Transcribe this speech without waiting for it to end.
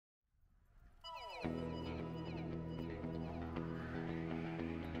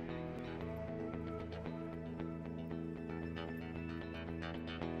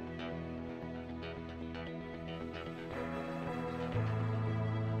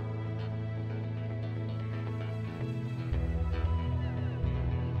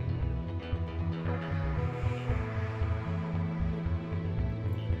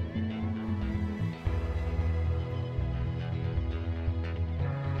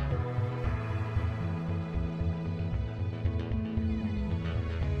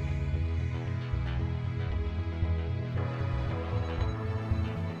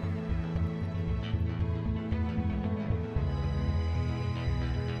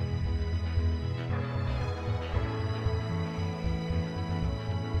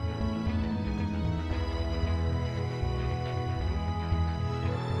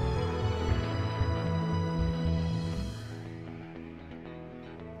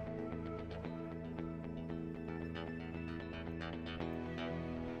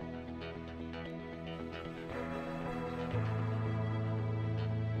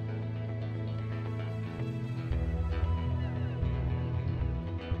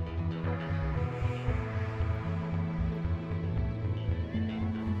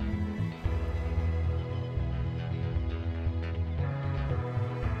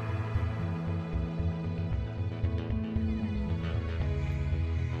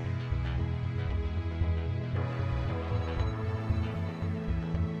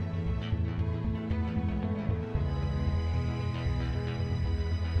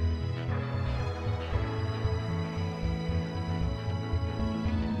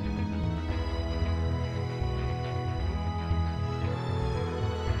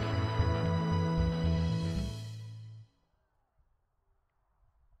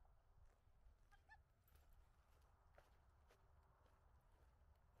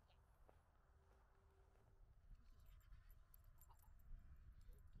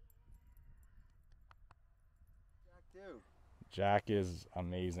Jack is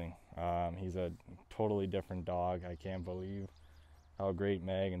amazing. He's a totally different dog. I can't believe how great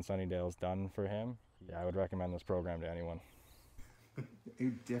Meg and Sunnydale's done for him. Yeah, I would recommend this program to anyone.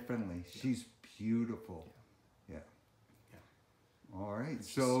 Definitely. She's beautiful. Yeah. All right.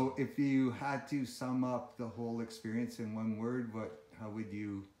 So if you had to sum up the whole experience in one word, how would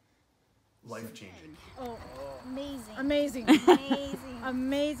you? Life-changing. Oh, amazing. Amazing. Amazing.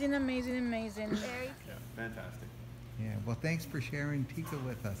 Amazing, amazing, amazing. Very cute. Yeah, fantastic. Yeah. Well, thanks for sharing Tika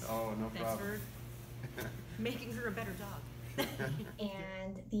with us. Oh, no Thanks problem. for making her a better dog.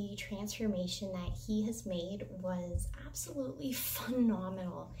 And the transformation that he has made was absolutely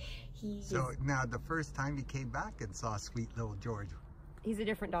phenomenal. So now the first time you came back and saw sweet little George. He's a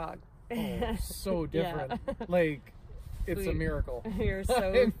different dog. Oh, so different. Yeah. Like, it's a miracle. You're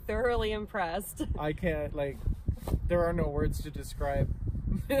so thoroughly impressed. I can't, like, there are no words to describe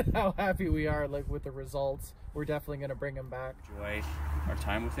how happy we are, like, with the results. We're definitely going to bring him back. Enjoy our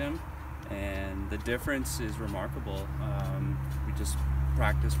time with him, and the difference is remarkable. We just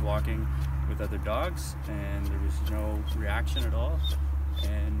practiced walking with other dogs, and there was no reaction at all,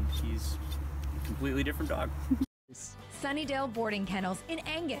 and he's a completely different dog. Sunnidale Boarding Kennels in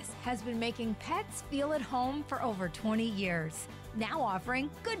Angus has been making pets feel at home for over 20 years. Now offering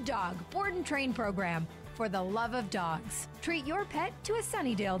Good Dog Board and Train program for the love of dogs. Treat your pet to a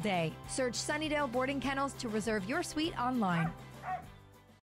Sunnydale day. Search Sunnydale Boarding Kennels to reserve your suite online.